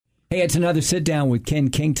Hey, it's another sit down with Ken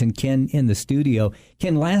Kington. Ken in the studio.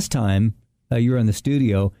 Ken, last time you were in the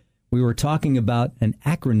studio, we were talking about an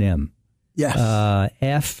acronym. Yes.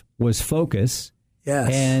 F was focus. Yes.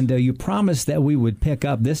 And you promised that we would pick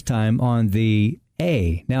up this time on the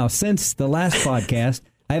A. Now, since the last podcast,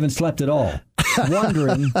 I haven't slept at all,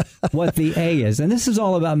 wondering what the A is. And this is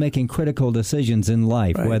all about making critical decisions in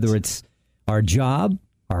life, right. Whether it's our job,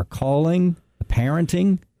 our calling,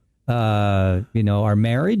 parenting, our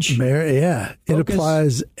marriage. It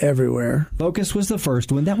applies everywhere. Focus was the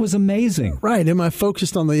first one. That was amazing. Right. Am I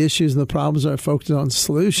focused on the issues and the problems? Am I focused on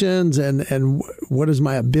solutions? And what is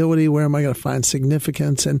my ability? Where am I going to find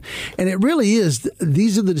significance? And it really is.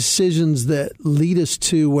 These are the decisions that lead us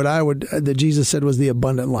to what that Jesus said was the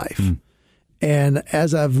abundant life. Mm. And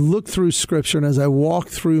as I've looked through Scripture and as I walk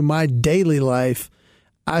through my daily life,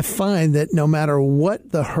 I find that no matter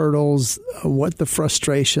what the hurdles, what the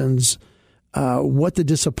frustrations, what the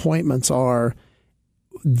disappointments are,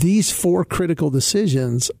 these 4 critical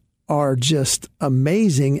decisions are just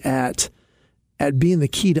amazing at being the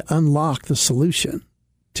key to unlock the solution,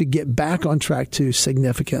 to get back on track to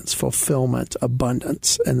significance, fulfillment,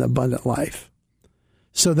 abundance, and the abundant life.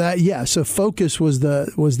 So focus was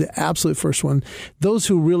the absolute first one. Those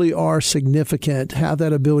who really are significant have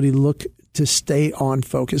that ability to stay on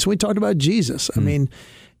focus. We talked about Jesus. I mean,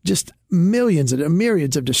 just myriads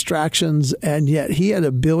of distractions, and yet he had the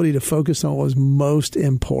ability to focus on what was most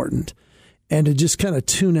important and to just kind of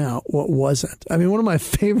tune out what wasn't. I mean, one of my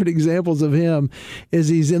favorite examples of him is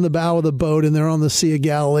he's in the bow of the boat and they're on the Sea of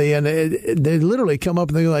Galilee, and they literally come up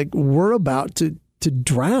and they're like, we're about to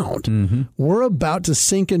drown. Mm-hmm. We're about to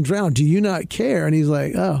sink and drown. Do you not care? And he's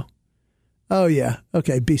like, oh yeah.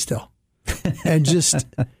 Okay, be still. And just...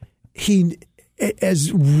 He,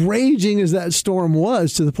 as raging as that storm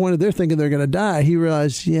was, to the point of they're thinking they're going to die, he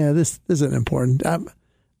realized, this isn't important.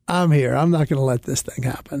 I'm here. I'm not going to let this thing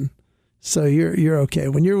happen. So you're okay.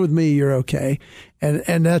 When you're with me, you're okay.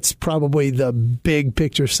 And that's probably the big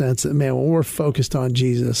picture sense that, man, when we're focused on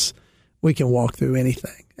Jesus, we can walk through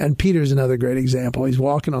anything. And Peter's another great example. He's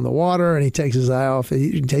walking on the water and he takes his eye off.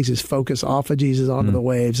 He takes his focus off of Jesus onto the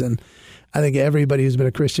waves. And I think everybody who's been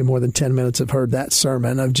a Christian more than 10 minutes have heard that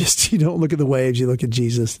sermon of just, you don't look at the waves, you look at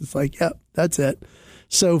Jesus. It's like, yep, that's it.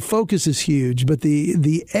 So focus is huge. But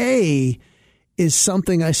the A is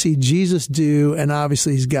something I see Jesus do, and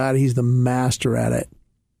obviously he's the master at it.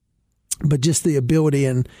 But just the ability,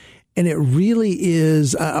 and it really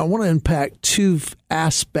is, I want to unpack 2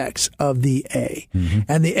 aspects of the A. Mm-hmm.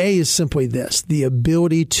 And the A is simply this, the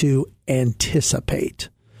ability to anticipate.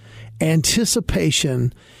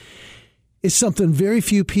 Anticipation is something very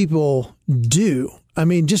few people do. I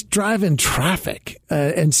mean, just drive in traffic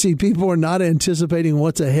and see people are not anticipating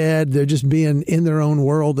what's ahead. They're just being in their own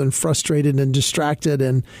world and frustrated and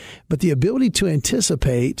distracted. But the ability to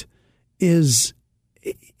anticipate is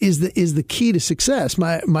the key to success.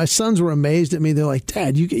 My sons were amazed at me. They're like,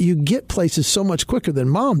 Dad, you get places so much quicker than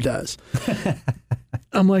Mom does.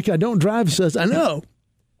 I'm like, I don't drive. She says, I know.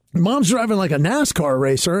 Mom's driving like a NASCAR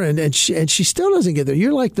racer, and she still doesn't get there.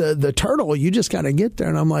 You're like the turtle. You just got to get there.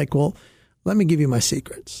 And I'm like, well, let me give you my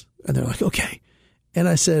secrets. And they're like, okay. And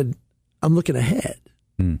I said, I'm looking ahead.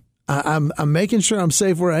 Mm. I'm making sure I'm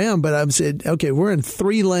safe where I am, but I've said, okay, we're in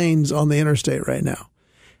 3 lanes on the interstate right now.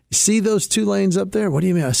 See those 2 lanes up there? What do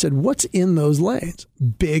you mean? I said, what's in those lanes?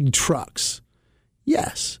 Big trucks.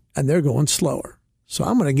 Yes. And they're going slower. So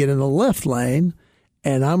I'm going to get in the left lane.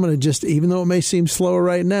 And I'm going to just, even though it may seem slower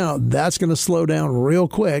right now, that's going to slow down real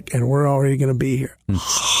quick, and we're already going to be here.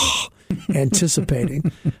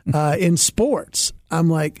 Anticipating. In sports, I'm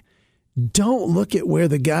like, don't look at where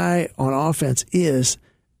the guy on offense is.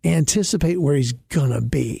 Anticipate where he's going to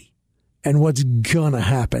be and what's going to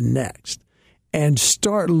happen next. And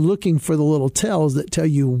start looking for the little tells that tell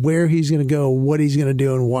you where he's going to go, what he's going to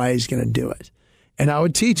do, and why he's going to do it. And I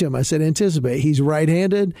would teach him. I said, anticipate. He's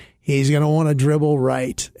right-handed. He's going to want to dribble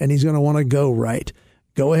right, and he's going to want to go right.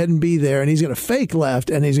 Go ahead and be there, and he's going to fake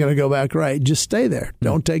left, and he's going to go back right. Just stay there.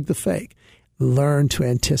 Don't take the fake. Learn to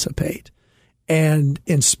anticipate. And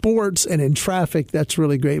in sports and in traffic, that's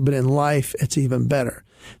really great, but in life, it's even better.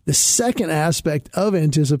 The second aspect of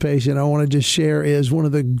anticipation I want to just share is one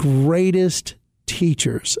of the greatest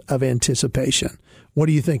teachers of anticipation. What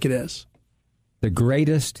do you think it is? The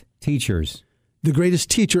greatest teachers. The greatest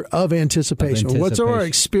teacher of anticipation. What's our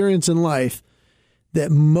experience in life that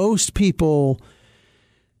most people,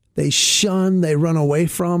 they shun, they run away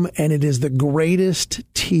from, and it is the greatest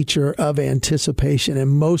teacher of anticipation. And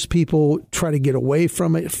most people try to get away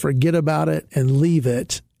from it, forget about it, and leave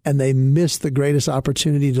it, and they miss the greatest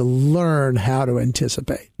opportunity to learn how to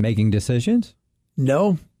anticipate. Making decisions?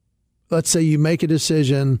 No. let's say you make a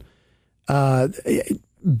decision,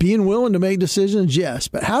 being willing to make decisions, yes.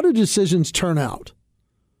 But how do decisions turn out?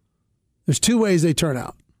 There's two ways they turn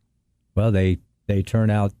out. Well, they turn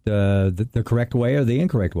out the correct way or the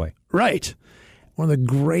incorrect way. Right. One of the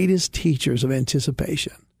greatest teachers of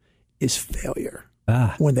anticipation is failure.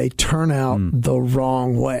 When they turn out the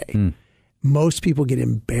wrong way. Most people get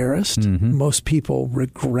embarrassed. Mm-hmm. Most people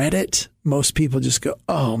regret it. Most people just go,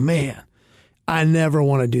 oh, man, I never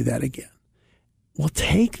want to do that again. Well,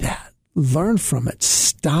 take that. Learn from it.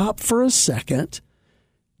 Stop for a second.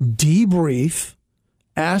 Debrief.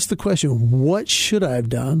 Ask the question, what should I have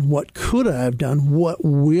done? What could I have done? What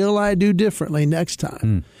will I do differently next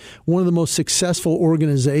time? One of the most successful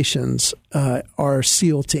organizations are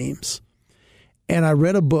SEAL teams. And I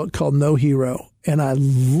read a book called No Hero, and I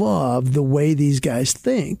love the way these guys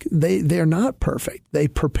think. They're not perfect. They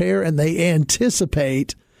prepare and they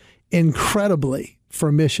anticipate incredibly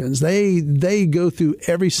for missions. They go through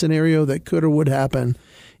every scenario that could or would happen.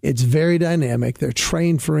 It's very dynamic. They're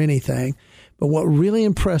trained for anything. But what really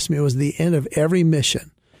impressed me was the end of every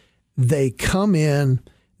mission. They come in,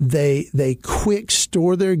 they quick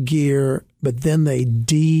store their gear, but then they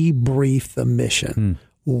debrief the mission.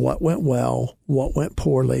 What went well? What went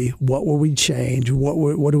poorly? What will we change?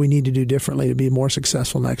 What do we need to do differently to be more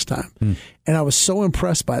successful next time? And I was so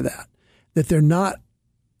impressed by that they're not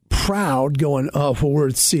proud going, oh, well,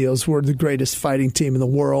 we're SEALs. We're the greatest fighting team in the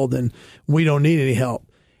world, and we don't need any help.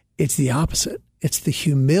 It's the opposite. It's the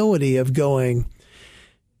humility of going,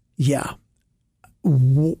 yeah,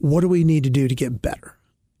 what do we need to do to get better?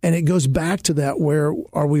 And it goes back to that, where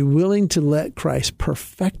are we willing to let Christ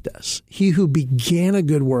perfect us? He who began a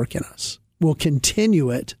good work in us will continue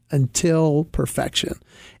it until perfection.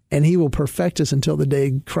 And he will perfect us until the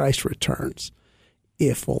day Christ returns,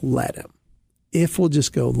 if we'll let him. If we'll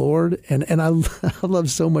just go, Lord, and I love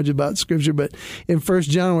so much about Scripture, but in 1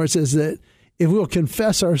 John where it says that if we'll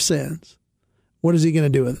confess our sins, what is he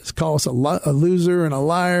going to do with us? Call us a loser and a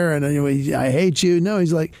liar and I hate you? No,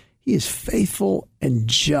 he's like, he is faithful and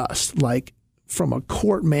just, like from a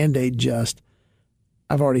court mandate just.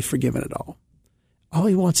 I've already forgiven it all. All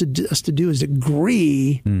he wants us to do is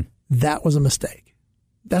agree that was a mistake.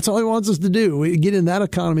 That's all he wants us to do. We get in that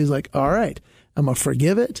economy. He's like, all right, I'm going to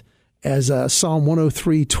forgive it. As Psalm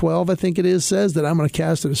 103:12, I think it is, says that I'm going to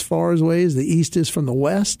cast it as far away as the east is from the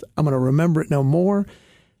west. I'm going to remember it no more.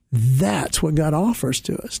 That's what God offers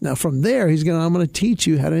to us. Now, from there, I'm going to teach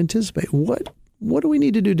you how to anticipate. What do we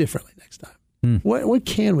need to do differently next time? What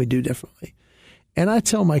can we do differently? And I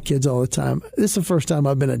tell my kids all the time, this is the first time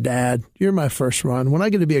I've been a dad. You're my first run. When I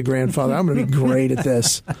get to be a grandfather, I'm going to be great at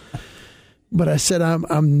this. But I said,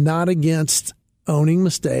 I'm not against owning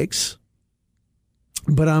mistakes,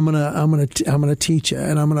 but I'm gonna teach you,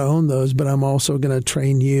 and I'm gonna own those. But I'm also gonna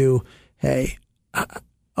train you. Hey,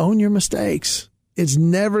 own your mistakes. It's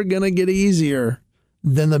never gonna get easier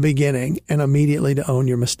than the beginning, and immediately to own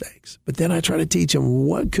your mistakes. But then I try to teach them,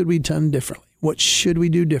 what could we done differently? What should we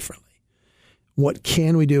do differently? What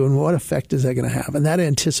can we do, and what effect is that going to have? And that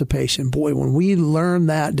anticipation, boy, when we learn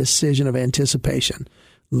that decision of anticipation,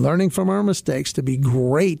 learning from our mistakes to be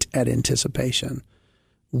great at anticipation,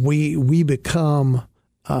 we become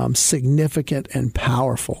significant and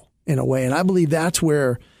powerful in a way. And I believe that's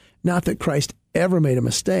where, not that Christ ever made a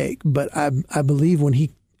mistake, but I believe when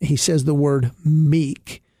he says the word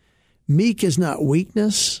meek. Meek is not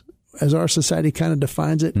weakness, as our society kind of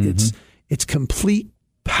defines it. Mm-hmm. It's complete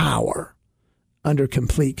power under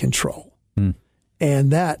complete control.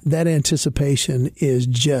 And that anticipation is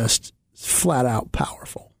just flat out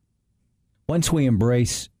powerful. Once we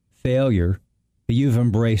embrace failure, you've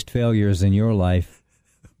embraced failures in your life.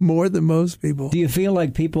 More than most people. Do you feel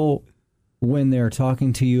like people, when they're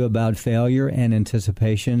talking to you about failure and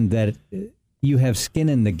anticipation, that you have skin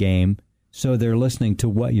in the game, so they're listening to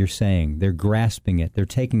what you're saying, they're grasping it, they're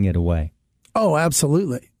taking it away? Oh,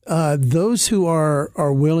 absolutely. Those who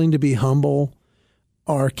are willing to be humble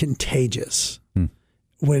are contagious.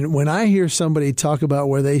 When I hear somebody talk about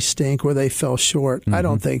where they stink, where they fell short, I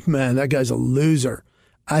don't think, man, that guy's a loser.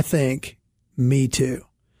 I think, me too.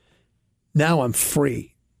 Now I'm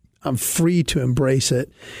free. I'm free to embrace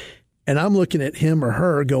it. And I'm looking at him or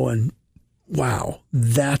her going, wow,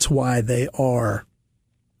 that's why they are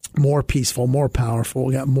more peaceful, more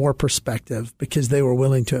powerful, got more perspective, because they were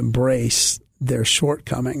willing to embrace their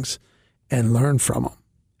shortcomings and learn from them.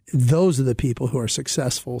 Those are the people who are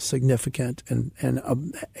successful, significant,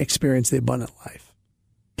 and experience the abundant life.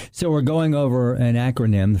 So we're going over an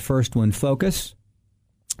acronym. The first one, FOCUS.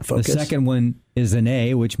 Focus. The second one is an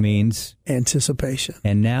A, which means anticipation.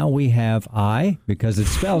 And now we have I, because it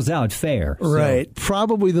spells out fair. Right.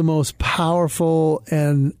 Probably the most powerful,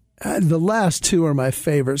 and the last two are my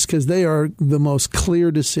favorites because they are the most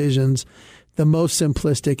clear decisions, the most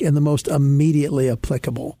simplistic, and the most immediately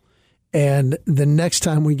applicable. And the next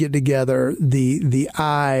time we get together, the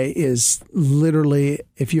I is literally,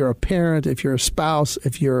 if you're a parent, if you're a spouse,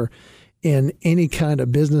 if you're in any kind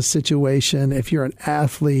of business situation, if you're an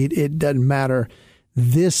athlete, it doesn't matter.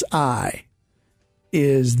 This I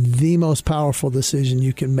is the most powerful decision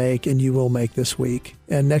you can make and you will make this week.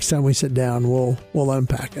 And next time we sit down, we'll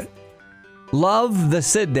unpack it. Love the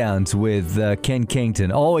sit-downs with Ken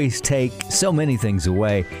Kington. Always take so many things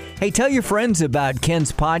away. Hey, tell your friends about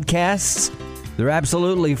Ken's podcasts. They're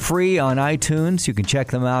absolutely free on iTunes. You can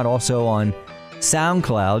check them out also on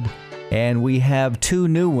SoundCloud. And we have 2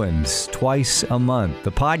 new ones twice a month.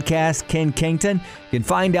 The podcast, Ken Kington. You can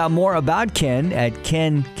find out more about Ken at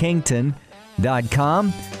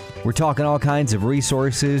kenkington.com. We're talking all kinds of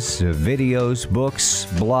resources, videos, books,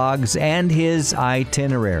 blogs, and his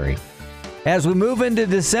itinerary. As we move into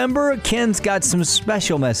December, Ken's got some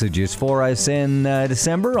special messages for us in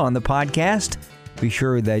December on the podcast. Be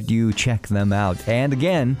sure that you check them out. And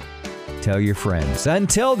again, tell your friends.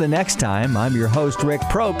 Until the next time, I'm your host, Rick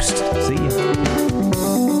Probst. See you.